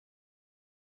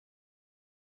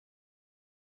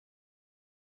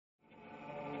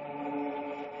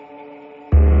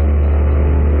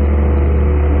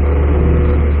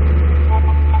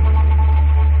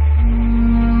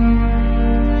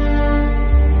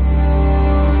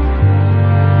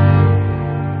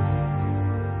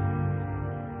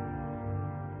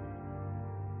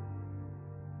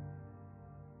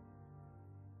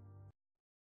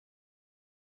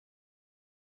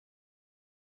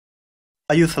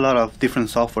I use a lot of different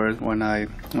software when I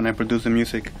produce the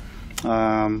music,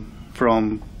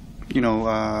 from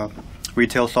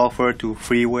retail software to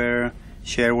freeware,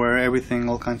 shareware, everything,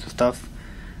 all kinds of stuff.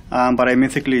 But I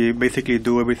basically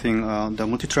do everything. The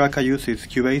multi-track I use is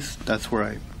Cubase. That's where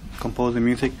I compose the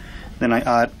music. Then I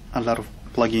add a lot of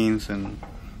plugins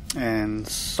and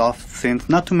soft synths.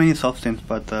 Not too many soft synths,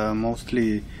 but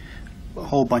mostly a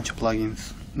whole bunch of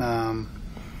plugins.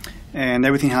 And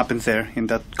everything happens there in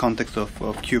that context of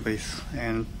Cubase.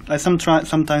 And I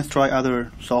sometimes try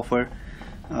other software,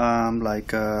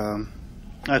 like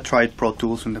I tried Pro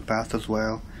Tools in the past as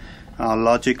well.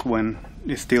 Logic, when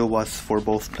it still was for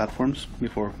both platforms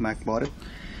before Mac bought it,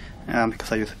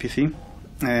 because I use a PC,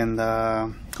 and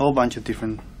a whole bunch of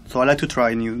different. So I like to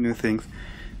try new things,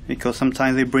 because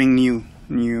sometimes they bring new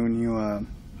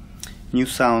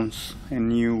sounds and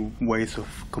new ways of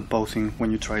composing.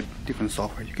 When you try different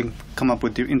software, you can come up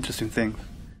with interesting things.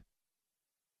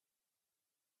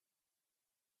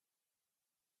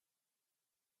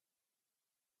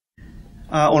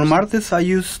 On Martes, I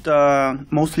used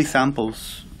mostly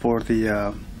samples for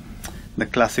the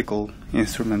classical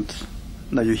instruments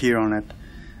that you hear on it,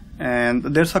 and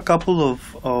there's a couple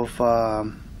of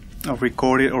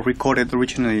recorded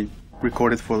originally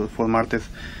recorded for Martes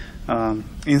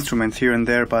instruments here and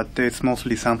there, but it's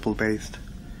mostly sample based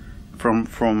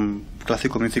from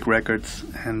classical music records,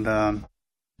 and a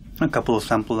couple of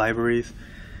sample libraries,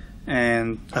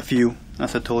 and a few,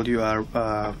 as I told you, are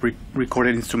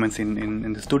recorded instruments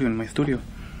in the studio, in my studio.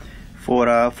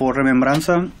 For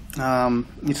Remembranza,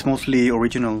 it's mostly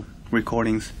original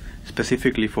recordings,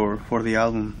 specifically for the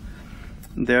album.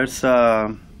 There's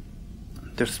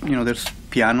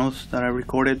pianos that I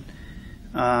recorded.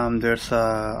 There's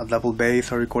a double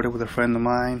bass I recorded with a friend of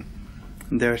mine.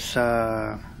 It's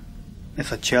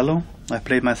a cello I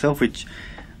played myself, which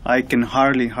I can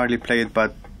hardly play it,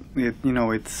 but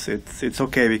it's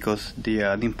okay, because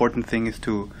the important thing is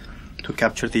to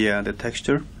capture the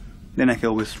texture. Then I can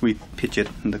always re-pitch it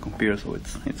in the computer, so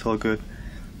it's all good.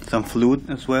 Some flute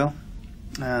as well,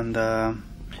 and a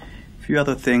few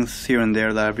other things here and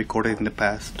there that I've recorded in the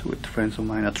past with friends of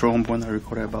mine. A trombone I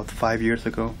recorded about 5 years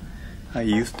ago. I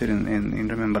used it in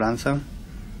Remembranza.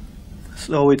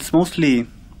 So it's mostly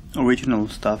original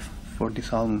stuff for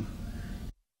this album.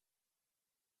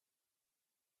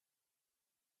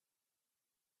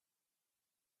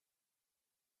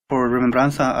 For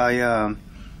Remembranza,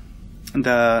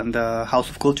 the House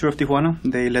of Culture of Tijuana,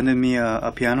 they lended me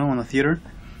a piano on a theater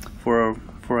for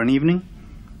an evening.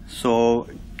 So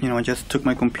I just took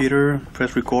my computer,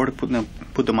 pressed record,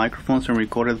 put the microphones, and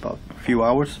recorded about a few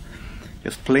hours,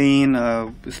 just playing,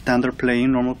 standard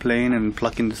playing, normal playing, and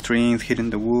plucking the strings, hitting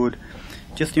the wood,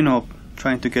 just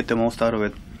trying to get the most out of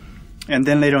it. And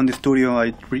then later on the studio,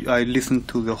 I listened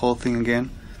to the whole thing again,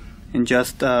 and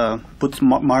just put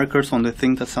markers on the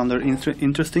things that sounded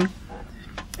interesting.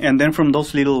 And then from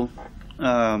those little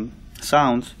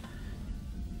sounds,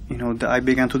 I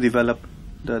began to develop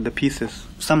the pieces.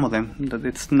 Some of them.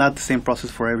 It's not the same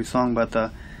process for every song, but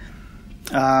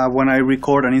when I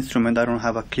record an instrument, I don't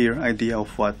have a clear idea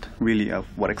of what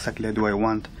exactly do I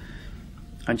want.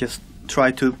 I just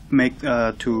try to make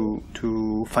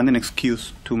to find an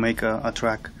excuse to make a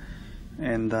track,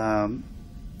 and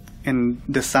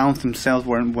the sounds themselves,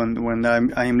 when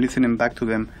I am listening back to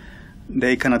them,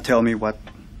 they kind of tell me what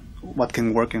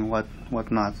can work and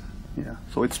what not. Yeah.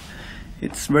 So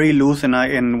it's very loose,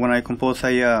 and when I compose,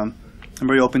 I'm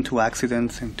very open to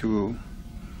accidents and to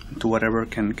whatever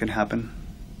can happen.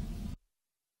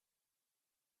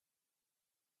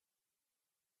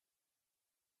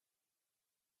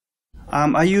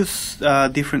 I use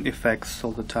different effects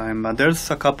all the time. There's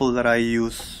a couple that I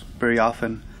use very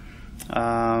often.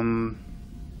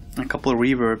 A couple of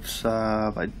reverbs,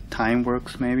 by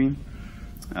Timeworks maybe.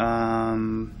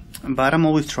 But I'm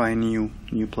always trying new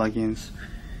plugins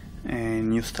and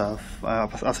new stuff.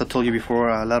 As I told you before,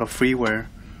 a lot of freeware,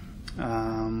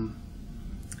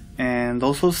 and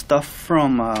also stuff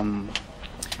from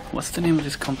what's the name of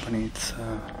this company?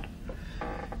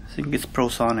 I think it's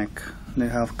ProSonic. They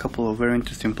have a couple of very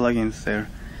interesting plugins there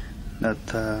that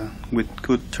with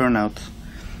good turnouts.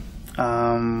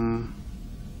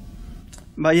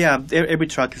 But yeah, every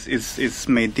track is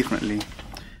made differently.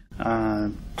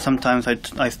 Sometimes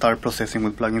I start processing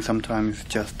with plugins. Sometimes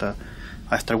just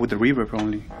I start with the reverb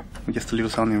only, with just a little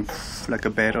sounding like a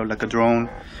bed or like a drone,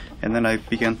 and then I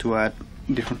began to add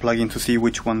different plugins to see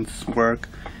which ones work.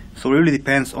 So it really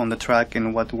depends on the track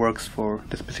and what works for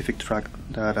the specific track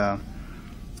that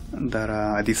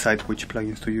I decide which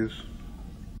plugins to use.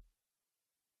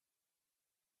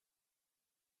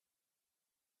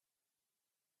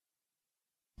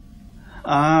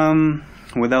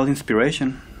 Without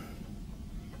inspiration,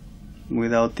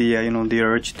 without the the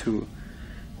urge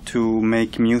to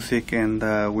make music, and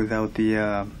without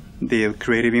the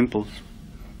creative impulse.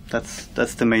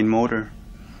 That's the main motor.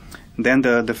 Then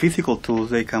the physical tools,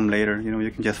 they come later.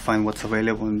 You can just find what's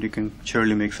available, and you can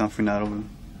surely make something out of them.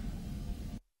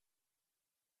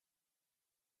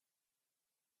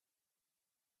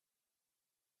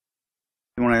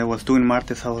 When I was doing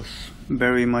Martes, I was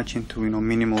very much into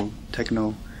minimal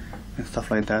techno and stuff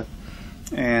like that,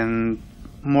 and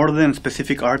more than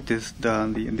specific artists,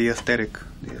 the aesthetic,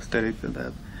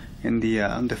 that, and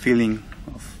the feeling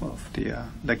of the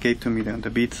that gave to me the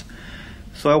beats.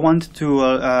 So I wanted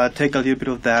to take a little bit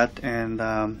of that and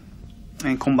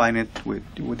combine it with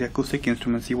the acoustic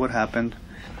instruments, see what happened.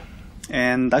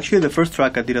 And actually, the first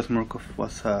track I did as Murcof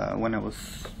was when I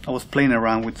was playing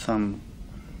around with some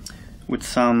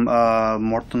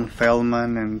Morton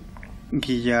Feldman and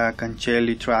Guilla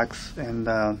Cancelli tracks, and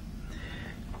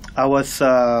I was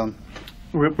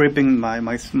ripping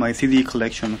my CD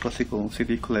collection, classical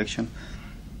CD collection,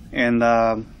 and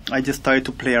I just started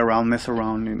to play around, mess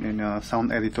around in a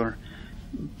sound editor,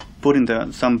 putting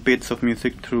some bits of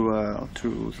music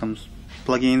through some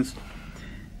plugins,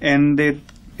 and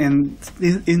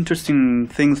interesting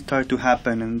things started to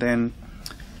happen, and then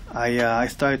I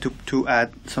started to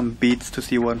add some beats to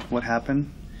see what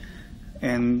happened,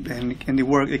 and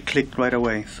it clicked right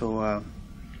away. So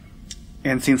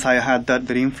and since I had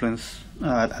that influence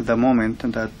at the moment,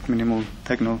 and that minimal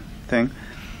techno thing,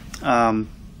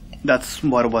 that's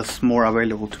what was more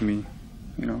available to me,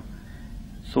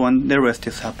 So and the rest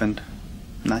just happened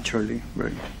naturally,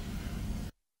 very.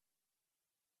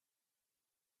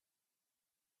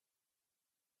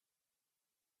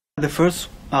 The first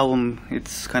album,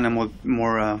 it's kind of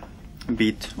more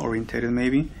beat orientated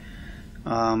maybe,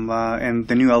 and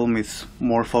the new album is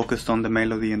more focused on the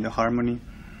melody and the harmony,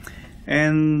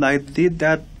 and I did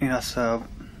that as a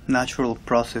natural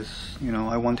process.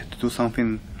 I wanted to do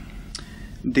something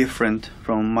different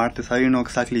from Martes. I didn't know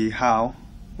exactly how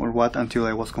or what until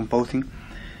I was composing,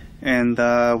 and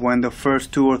when the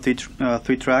first two or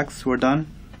three tracks were done,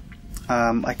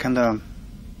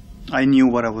 I knew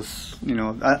what I was,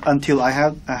 until I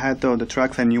had the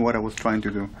tracks, I knew what I was trying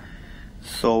to do.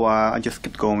 So I just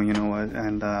kept going,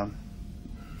 and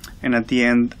at the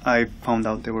end I found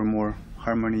out they were more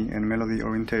harmony and melody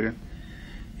orientated.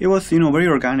 It was, very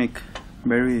organic,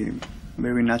 very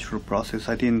very natural process.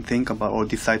 I didn't think about or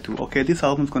decide to, okay, this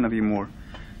album's gonna be more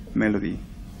melody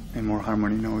and more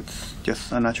harmony. No, it's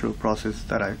just a natural process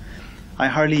that I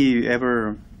hardly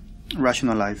ever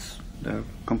rationalize the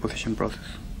composition process.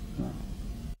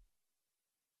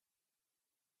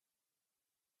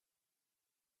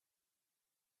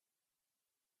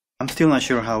 I'm still not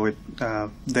sure how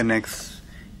the next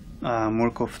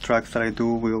Murcof tracks that I do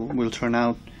will turn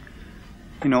out.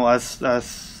 As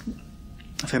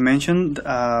I mentioned,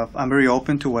 I'm very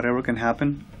open to whatever can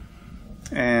happen,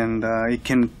 and it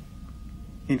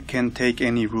can take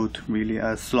any route really,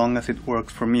 as long as it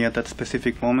works for me at that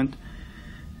specific moment,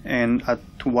 and at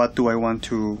what do I want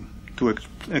to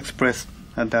express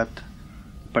at that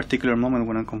particular moment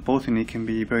when I'm composing. It can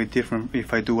be very different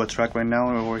if I do a track right now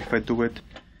or if I do it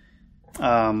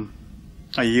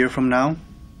a year from now.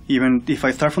 Even if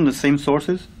I start from the same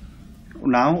sources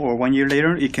now or 1 year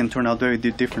later, it can turn out very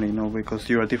differently, because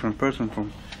you're a different person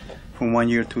from 1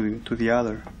 year to the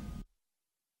other.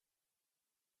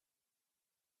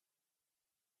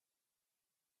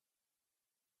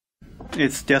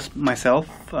 It's just myself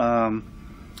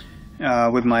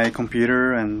with my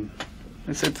computer, and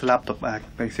it's a laptop act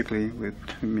basically, with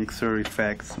mixer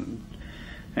effects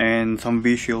and some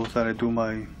visuals that I do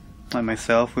by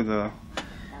myself with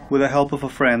the help of a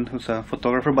friend who's a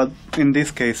photographer. But in this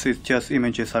case, it's just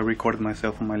images I recorded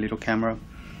myself on my little camera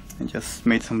and just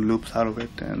made some loops out of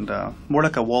it, and more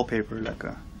like a wallpaper, like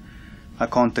a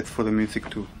context for the music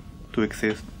to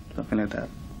exist, something like that.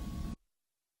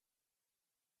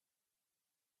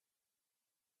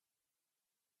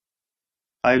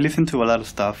 I listen to a lot of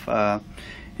stuff.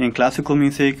 In classical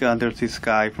music, there's this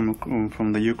guy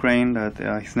from the Ukraine that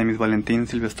his name is Valentin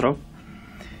Silvestrov.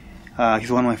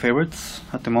 He's one of my favorites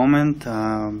at the moment.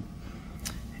 And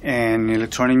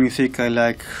electronic music, I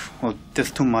like, well,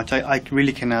 there's too much. I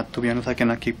really cannot, to be honest, I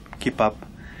cannot keep up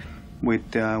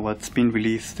with what's been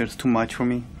released. There's too much for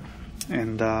me.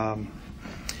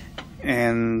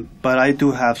 But I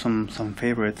do have some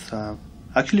favorites.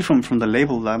 Actually, from the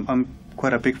label, I'm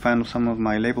quite a big fan of some of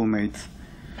my label mates,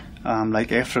 like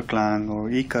Efterklang or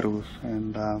Icarus,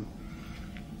 and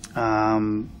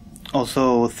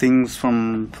also things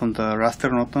from the Raster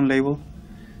Noton label.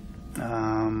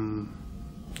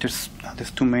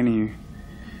 there's too many.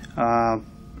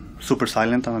 Super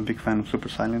Silent. I'm a big fan of Super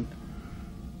Silent.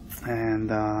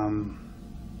 And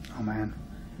oh man,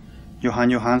 Johan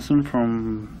Johansson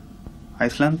from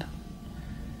Iceland.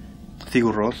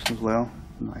 Sigur Rós as well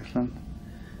from Iceland.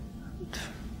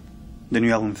 The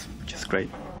new album is just great.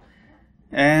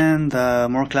 And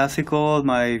more classical,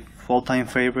 my all-time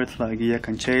favorites like Gia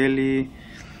Cancelli,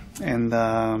 and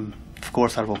of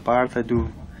course Arvo Part. I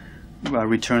do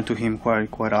return to him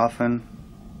quite often.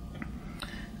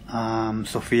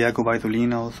 Sofia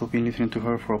Gubaidulina, also been listening to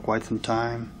her for quite some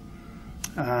time.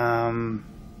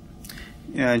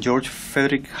 George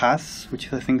Friedrich Haas,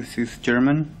 which I think is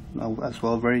German as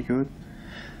well, very good.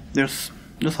 There's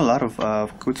a lot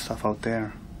of good stuff out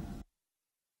there.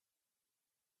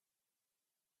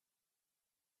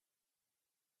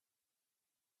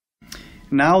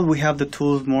 Now we have the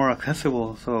tools more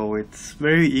accessible, so it's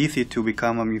very easy to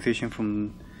become a musician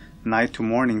from night to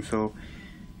morning. So,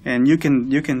 and you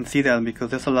can see that because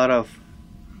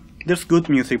there's good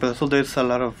music, but also there's a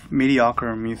lot of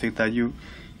mediocre music that you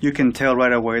can tell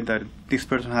right away that this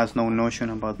person has no notion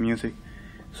about music.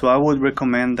 So I would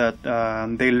recommend that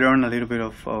they learn a little bit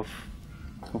of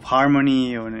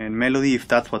harmony and melody if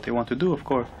that's what they want to do, of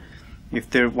course. If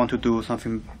they want to do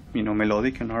something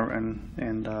melodic and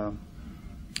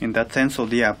in that sense, so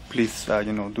yeah, please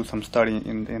do some study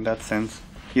in that sense,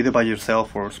 either by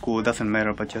yourself or school. It doesn't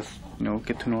matter, but just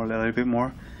get to know a little bit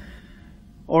more,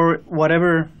 or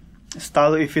whatever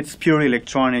style. If it's purely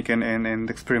electronic and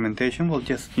experimentation, well,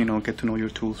 just get to know your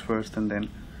tools first, and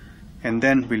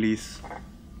then release,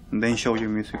 and then show your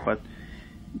music. But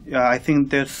I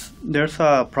think there's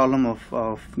a problem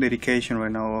of dedication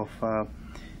right now, of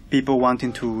people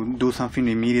wanting to do something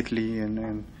immediately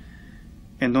and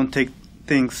don't take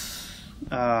things.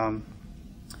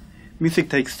 Music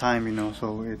takes time,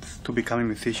 so it's to become a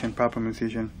musician, proper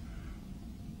musician.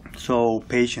 So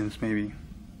patience, maybe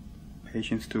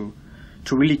patience to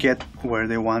really get where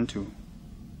they want to.